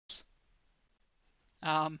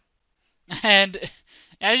Um, and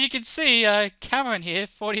as you can see, Cameron here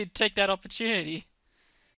thought he'd take that opportunity,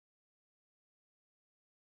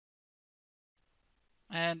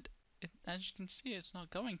 and as you can see, it's not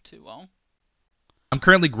going too well. I'm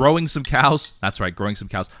currently growing some cows. That's right, growing some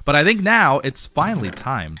cows. But I think now it's finally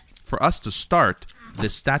time for us to start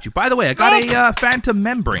this statue. By the way, I got a phantom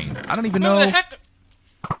membrane. I don't even Who the know. heck?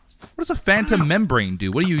 What does a phantom membrane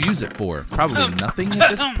do? What do you use it for? Probably nothing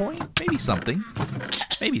at this point. Maybe something.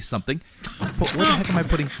 Maybe something. But where the heck am I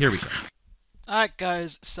putting? Here we go. Alright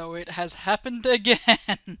guys, so it has happened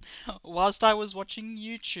again. Whilst I was watching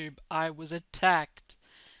YouTube, I was attacked.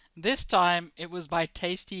 This time, it was by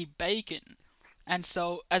Tasty Bacon. And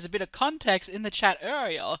so, as a bit of context, in the chat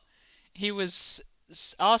earlier, he was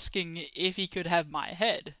asking if he could have my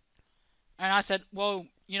head. And I said, well,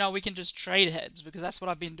 you know, we can just trade heads, because that's what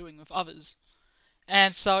I've been doing with others.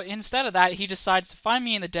 And so, instead of that, he decides to find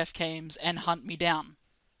me in the death caves and hunt me down.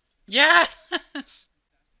 Yes!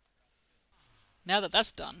 Now that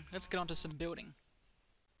that's done, let's get on to some building.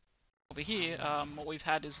 Over here, what we've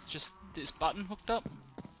had is just this button hooked up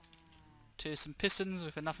to some pistons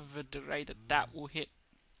with enough of a delay that will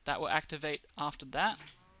activate after that.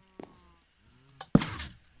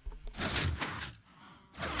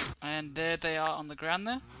 And there they are on the ground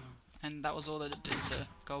there, and that was all that it did. So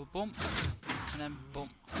go boom, and then boom,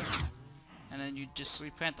 and then you just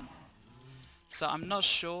replant them. So I'm not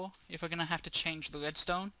sure if we're gonna have to change the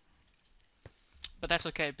redstone, but that's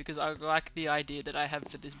okay because I like the idea that I have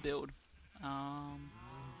for this build.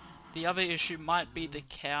 The other issue might be the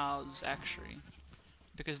cows actually,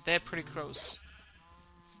 because they're pretty close,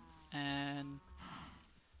 and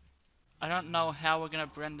I don't know how we're gonna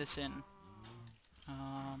blend this in.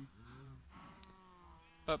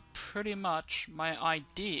 But pretty much my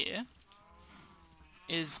idea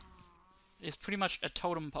is pretty much a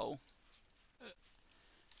totem pole.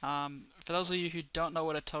 For those of you who don't know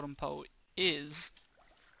what a totem pole is,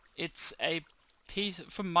 it's a piece,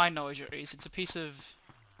 from my knowledge at least, it's a piece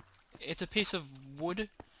of wood,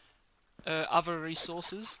 other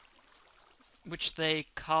resources, which they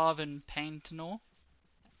carve and paint and all,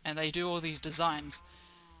 and they do all these designs.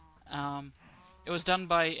 It was done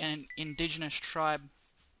by an indigenous tribe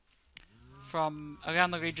from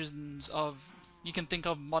around the regions of, you can think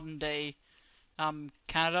of modern day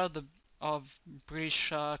Canada, of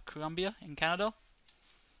British Columbia in Canada.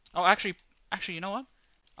 Oh, actually, you know what?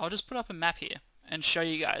 I'll just put up a map here and show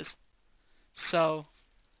you guys. So,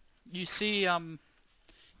 you see,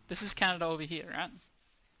 this is Canada over here, right?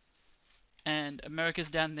 And America's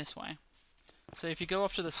down this way. So if you go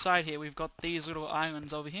off to the side here, we've got these little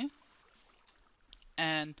islands over here.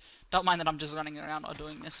 And don't mind that I'm just running around while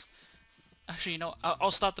doing this. Actually, you know,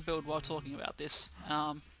 I'll start the build while talking about this.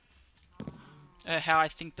 How I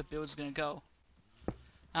think the build's gonna go.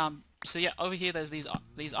 So yeah, over here there's these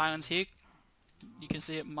islands here. You can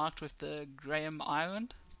see it marked with the Graham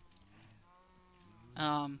Island.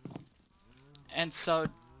 And so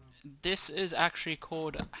this is actually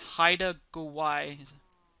called Haida Gawai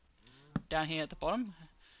down here at the bottom.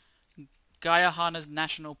 Gaia Harnas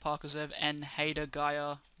National Park Reserve and Haida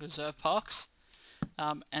Gaia Reserve Parks.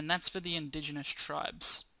 And that's for the indigenous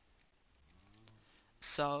tribes.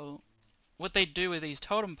 So what they do with these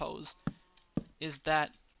totem poles is that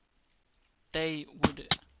they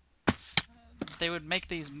would make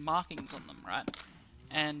these markings on them, right?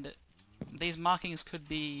 And these markings could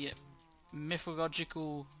be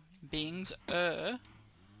mythological beings or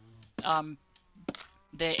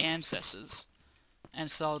their ancestors. And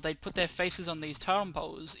so they put their faces on these totem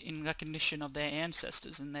poles in recognition of their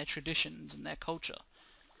ancestors and their traditions and their culture.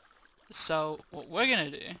 So what we're gonna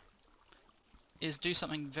do is do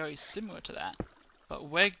something very similar to that, but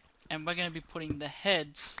we're gonna be putting the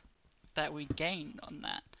heads that we gained on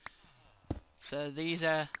that. So these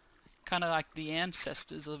are kind of like the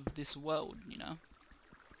ancestors of this world, you know.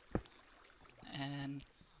 And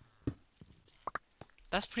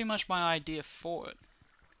that's pretty much my idea for it.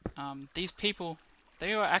 These people,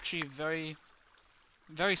 they are actually very,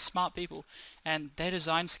 very smart people, and their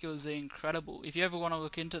design skills are incredible. If you ever want to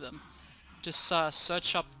look into them, just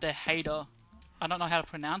search up the Haida. I don't know how to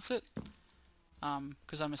pronounce it,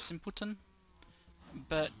 because I'm a simpleton,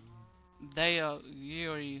 but they are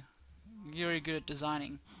really, really good at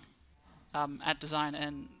designing, and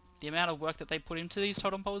the amount of work that they put into these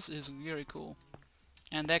totem poles is really cool.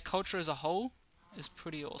 And their culture as a whole is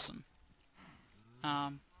pretty awesome.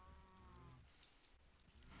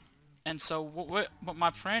 And so what my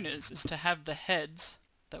plan is to have the heads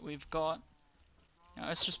that we've got. You know,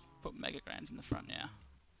 let's just put Mega Grands in the front now.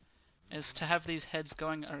 Is to have these heads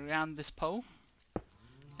going around this pole,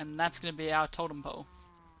 and that's going to be our totem pole.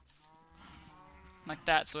 Like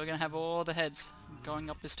that, so we're going to have all the heads going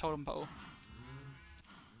up this totem pole.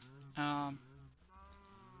 Alright,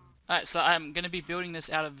 so I'm going to be building this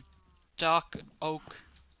out of dark oak,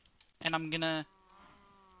 and I'm going to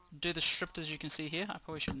do the stripped as you can see here. I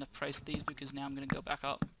probably shouldn't have priced these because now I'm going to go back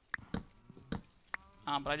up.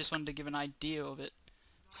 But I just wanted to give an idea of it.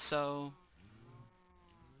 So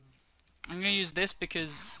I'm going to use this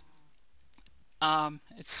because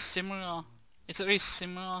it's similar. It's at least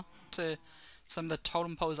similar to some of the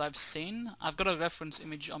totem poles I've seen. I've got a reference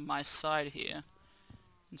image on my side here,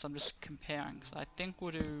 and so I'm just comparing. So I think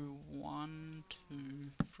we'll do 1, 2,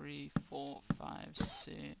 3, 4, 5,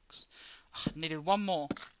 6. I needed one more.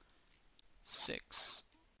 6.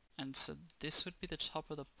 And so this would be the top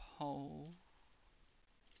of the pole.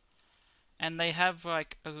 And they have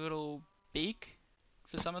like a little beak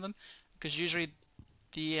for some of them, because usually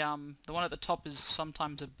the one at the top is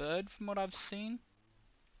sometimes a bird from what I've seen.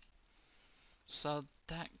 So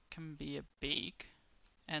that can be a beak,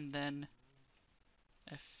 and then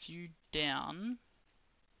a few down,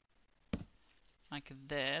 like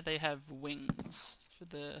there, they have wings for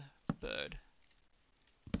the bird.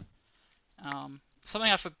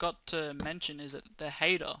 Something I forgot to mention is that the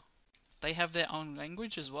Hader, they have their own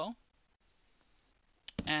language as well,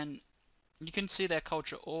 and you can see their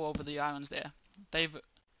culture all over the islands there. They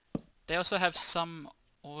also have some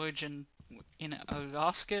origin in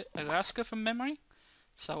Alaska from memory.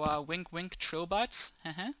 So wink wink trilbites.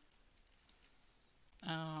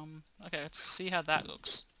 Okay, let's see how that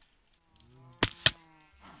looks.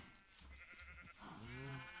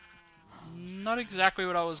 Not exactly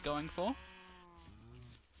what I was going for.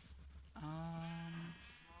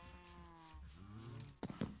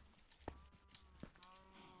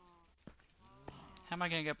 How am I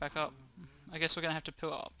gonna get back up? I guess we're gonna have to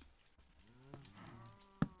pull up.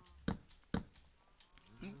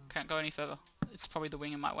 Can't go any further. It's probably the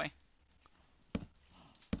wing in my way.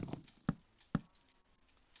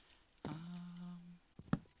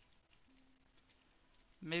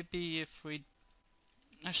 Maybe if we...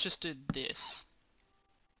 Let's just do this.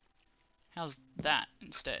 How's that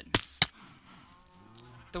instead?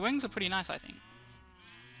 The wings are pretty nice, I think.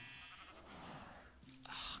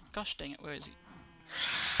 Oh, gosh dang it, where is he?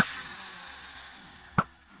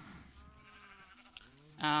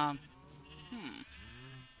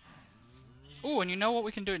 Oh, and you know what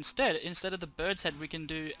we can do instead? Instead of the bird's head, we can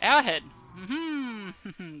do our head.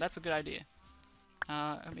 That's a good idea.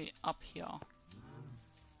 Let me up here.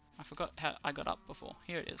 I forgot how I got up before.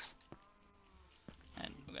 Here it is.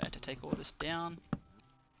 And we're going to have to take all this down.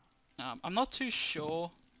 I'm not too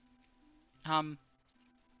sure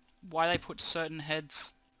why they put certain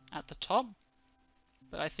heads at the top,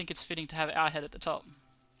 but I think it's fitting to have our head at the top.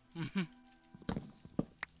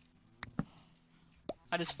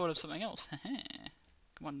 I just thought of something else.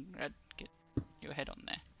 Come on, Red, get your head on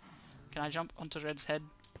there. Can I jump onto Red's head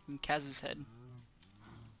from Kaz's head?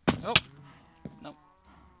 Oh, no.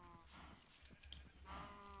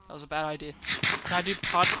 That was a bad idea. Can I do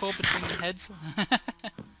parkour between the heads?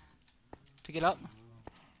 To get up?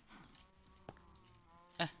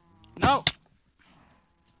 No!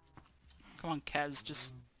 Come on, Kaz,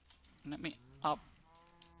 just let me up.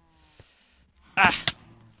 Ah!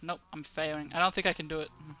 Nope, I'm failing. I don't think I can do it.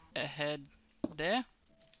 A head there.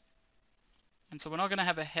 And so we're not going to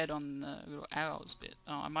have a head on the little arrows bit.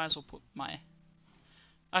 Oh, I might as well put my...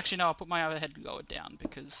 Actually, no, I'll put my other head lower down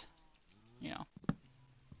because, you know,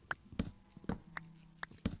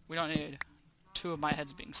 we don't need two of my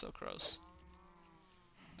heads being so gross.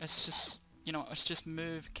 Let's just, you know, let's just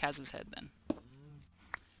move Kaz's head then.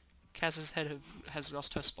 Kaz's head has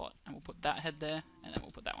lost her spot, and we'll put that head there, and then we'll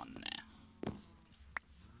put that one there.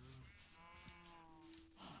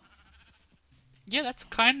 Yeah, that's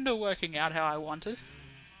kind of working out how I wanted.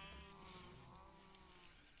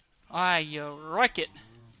 You like it.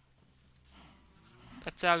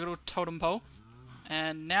 That's our little totem pole.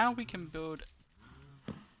 And now we can build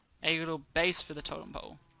a little base for the totem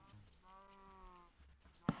pole.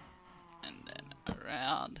 And then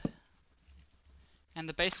around. And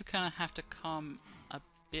the base is going to have to come a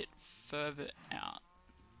bit further out.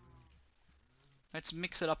 Let's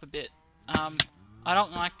mix it up a bit. I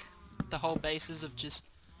don't like the whole basis of just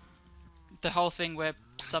the whole thing where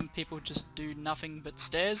some people just do nothing but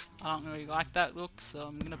stairs. I don't really like that look, so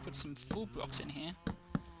I'm gonna put some full blocks in here.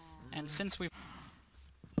 And since we...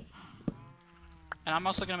 And I'm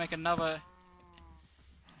also gonna make another...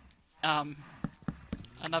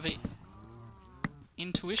 another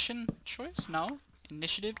intuition choice? No?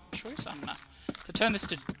 Initiative choice? I don't know. To turn this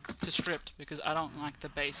to stripped, because I don't like the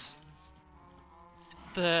base.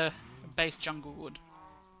 the base jungle wood.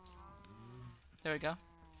 There we go.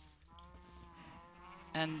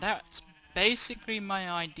 And that's basically my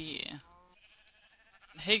idea.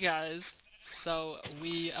 Hey guys, so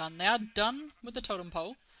we are now done with the totem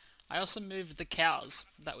pole. I also moved the cows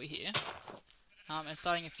that were here, and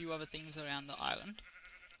starting a few other things around the island.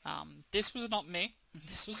 This was not me,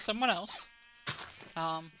 this was someone else,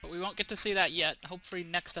 but we won't get to see that yet. Hopefully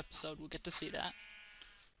next episode we'll get to see that,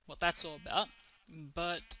 what that's all about.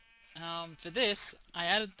 But for this, I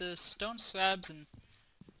added the stone slabs and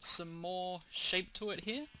some more shape to it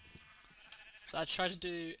here. So I tried to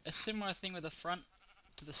do a similar thing with the front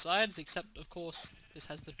to the sides, except of course this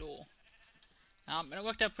has the door. And it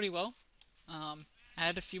worked out pretty well. I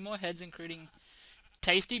added a few more heads, including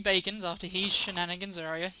Tasty Bacons after his shenanigans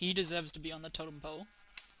earlier. He deserves to be on the totem pole.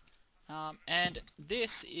 And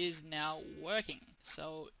this is now working.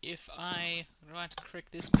 So if I right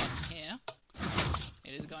click this button here,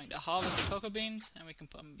 it is going to harvest the cocoa beans and we can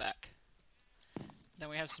put them back. Then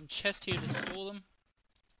we have some chests here to store them.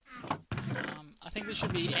 I think this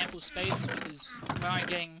should be ample space because we're only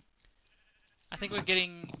getting, I think we're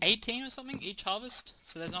getting 18 or something each harvest,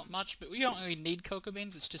 so there's not much, but we don't really need cocoa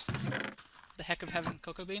beans, it's just the heck of having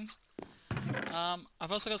cocoa beans.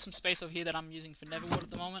 I've also got some space over here that I'm using for Neverwort at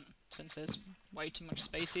the moment, since there's way too much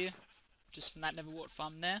space here, just from that Neverwort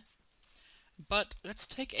farm there. But let's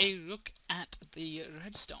take a look at the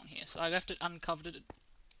redstone here. So I left it uncovered.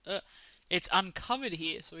 It's uncovered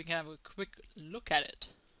here, so we can have a quick look at it.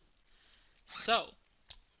 So,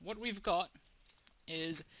 what we've got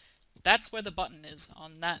is, that's where the button is,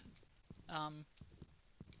 on that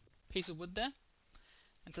piece of wood there.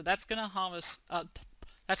 And so that's gonna harvest,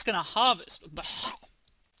 that's gonna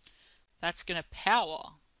power,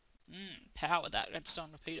 power that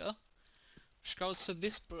redstone repeater, which goes to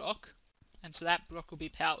this block, and so that block will be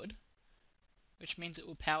powered, which means it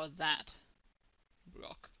will power that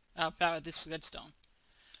block, power this redstone.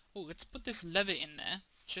 Oh, let's put this lever in there,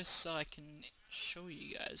 just so I can show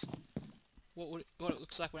you guys what it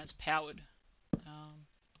looks like when it's powered.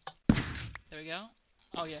 There we go.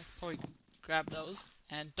 Oh yeah, probably grab those.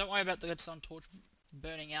 And don't worry about the redstone torch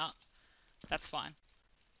burning out. That's fine.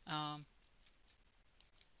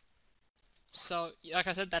 So, like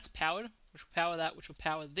I said, that's powered, which will power that, which will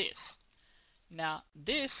power this. Now,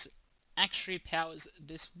 this actually powers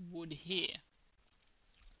this wood here.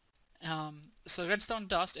 So redstone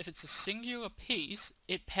dust, if it's a singular piece,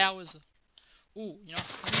 it powers... Ooh, you know,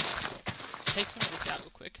 let me take some of this out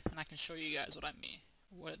real quick, and I can show you guys what I mean,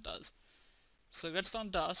 what it does. So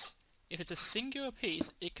redstone dust, if it's a singular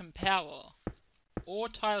piece, it can power all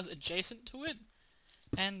tiles adjacent to it,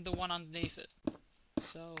 and the one underneath it.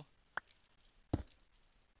 So,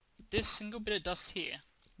 this single bit of dust here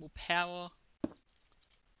will power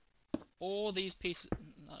all these pieces...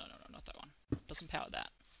 No, not that one. Doesn't power that.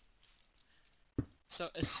 So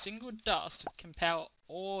a single dust can power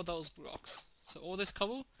all those blocks. So all this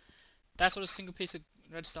cobble, that's what a single piece of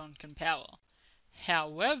redstone can power.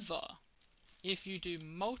 However, if you do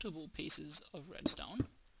multiple pieces of redstone,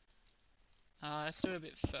 let's do it a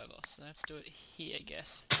bit further. So let's do it here, I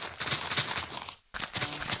guess.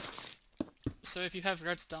 So if you have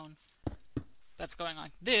redstone that's going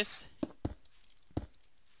like this,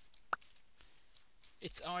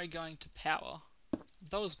 it's only going to power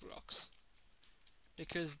those blocks,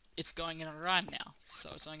 because it's going in a line now, so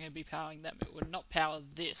it's only going to be powering them. It would not power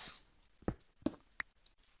this.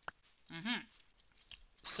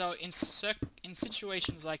 So in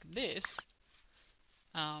situations like this,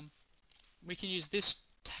 we can use this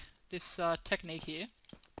technique here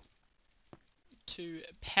to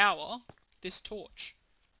power this torch.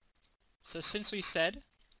 So since we said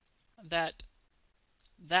that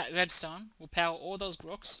redstone will power all those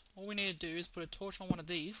blocks, all we need to do is put a torch on one of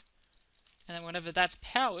these, and then whenever that's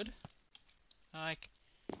powered, like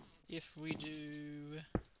if we do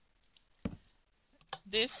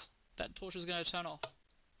this, that torch is going to turn off.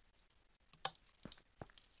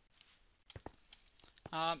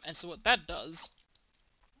 And so what that does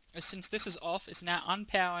is, since this is off, it's now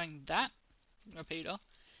unpowering that repeater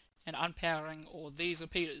and unpowering all these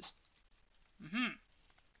repeaters.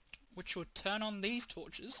 Which will turn on these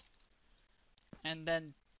torches, and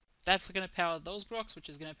then that's going to power those blocks, which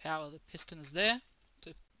is going to power the pistons there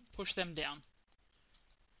to push them down.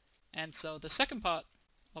 And so the second part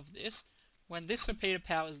of this, when this repeater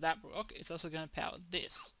powers that block, it's also going to power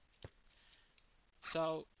this.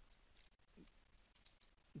 So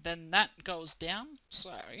then that goes down,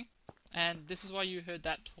 sorry, and this is why you heard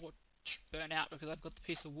that torch burn out, because I've got the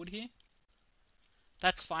piece of wood here.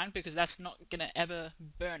 That's fine, because that's not going to ever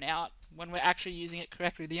burn out when we're actually using it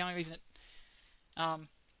correctly. The only reason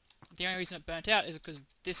The only reason it burnt out is because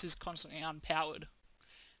this is constantly unpowered,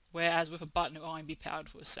 whereas with a button it will only be powered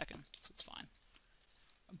for a second, so it's fine.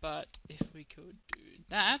 But if we could do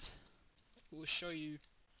that, we'll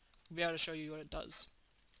be able to show you what it does.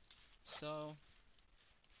 So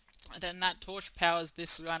then that torch powers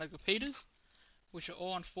this round of repeaters, which are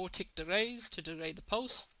all on 4-tick delays to delay the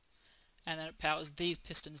pulse, and then it powers these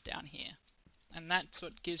pistons down here. And that's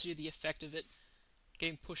what gives you the effect of it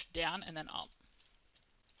getting pushed down and then up,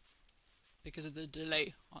 because of the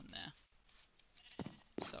delay on there.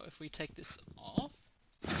 So if we take this off,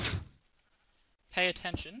 pay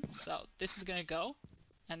attention, so this is going to go,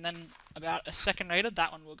 and then about a second later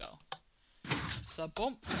that one will go. So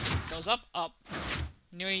boom, goes up, up,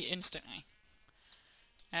 nearly instantly.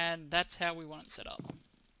 And that's how we want it set up.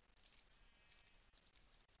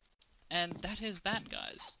 And that is that,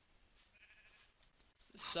 guys.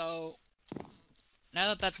 So now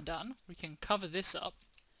that that's done, we can cover this up.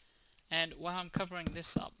 And while I'm covering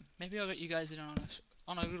this up, maybe I'll let you guys in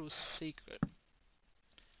on a little secret.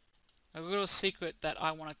 A little secret that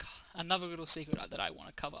I want to, another little secret that I want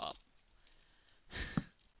to cover up.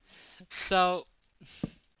 So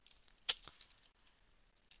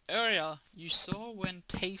earlier you saw when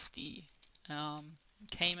Tasty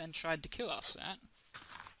came and tried to kill us, right?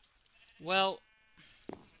 Well,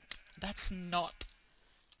 that's not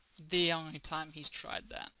the only time he's tried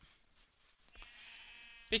that.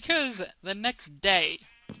 Because the next day,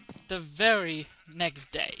 the very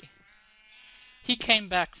next day, he came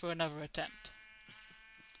back for another attempt.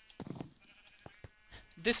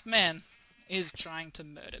 This man is trying to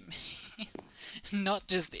murder me. Not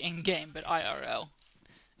just in-game, but IRL.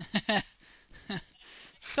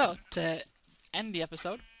 So, to end the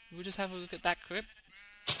episode, we'll just have a look at that clip,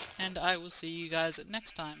 and I will see you guys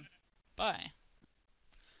next time. Bye.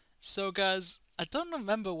 So guys, I don't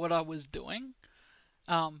remember what I was doing,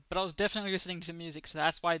 but I was definitely listening to music, so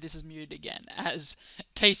that's why this is muted again, as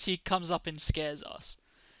Tasty comes up and scares us.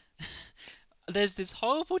 There's this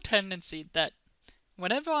horrible tendency that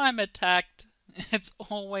whenever I'm attacked, it's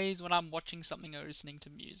always when I'm watching something or listening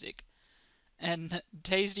to music. And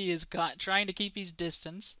Tasty is trying to keep his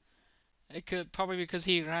distance, probably because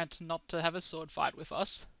he ran not to have a sword fight with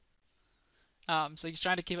us. So he's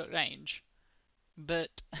trying to keep at range.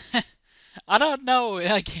 But I don't know,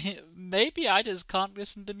 like, maybe I just can't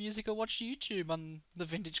listen to music or watch YouTube on the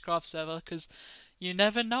VintageCraft server, because you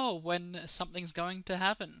never know when something's going to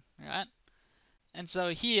happen, right? And so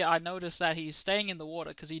here I notice that he's staying in the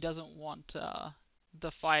water because he doesn't want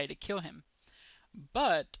the fire to kill him.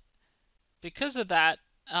 But because of that,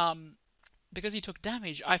 because he took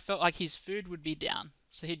damage, I felt like his food would be down,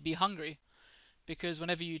 so he'd be hungry. Because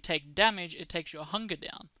whenever you take damage, it takes your hunger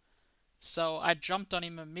down. So I jumped on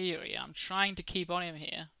him immediately. I'm trying to keep on him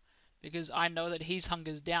here, because I know that his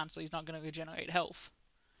hunger's down, so he's not going to regenerate health.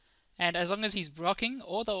 And as long as he's blocking,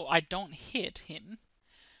 although I don't hit him,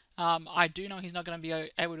 I do know he's not going to be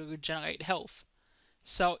able to regenerate health.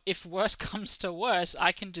 So if worse comes to worse,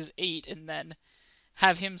 I can just eat and then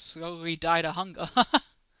have him slowly die to hunger.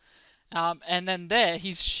 And then there,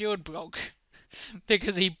 his shield broke,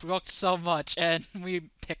 because he blocked so much, and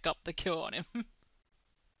we pick up the kill on him.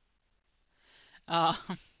 I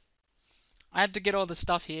had to get all the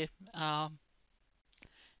stuff here,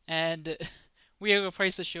 and we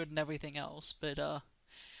replaced the shield and everything else, but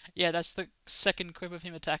yeah, that's the second clip of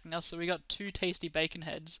him attacking us, so we got 2 tasty bacon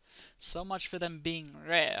heads. So much for them being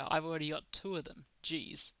rare. I've already got 2 of them.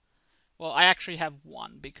 Jeez. Well, I actually have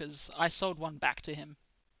 1, because I sold 1 back to him.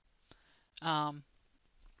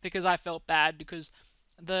 Because I felt bad, because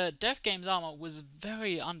the Def Games armor was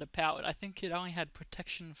very underpowered. I think it only had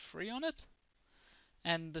protection 3 on it.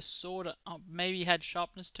 And the sword maybe had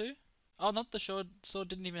sharpness 2. Oh, not the sword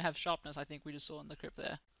didn't even have sharpness, I think we just saw in the clip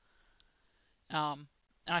there.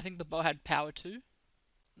 And I think the bow had power 2.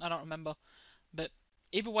 I don't remember. But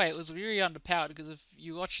either way, it was really underpowered, because if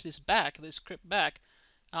you watch this clip back,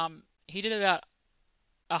 he did about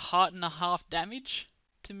a heart and a half damage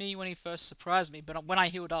to me when he first surprised me. But when I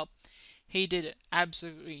healed up, he did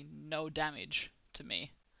absolutely no damage to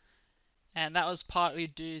me. And that was partly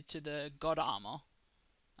due to the god armor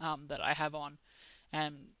that I have on,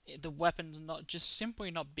 and the weapons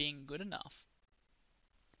simply not being good enough.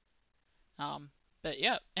 But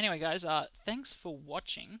yeah, anyway guys, thanks for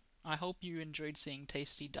watching. I hope you enjoyed seeing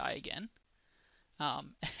Tasty die again.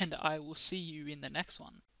 And I will see you in the next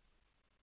one.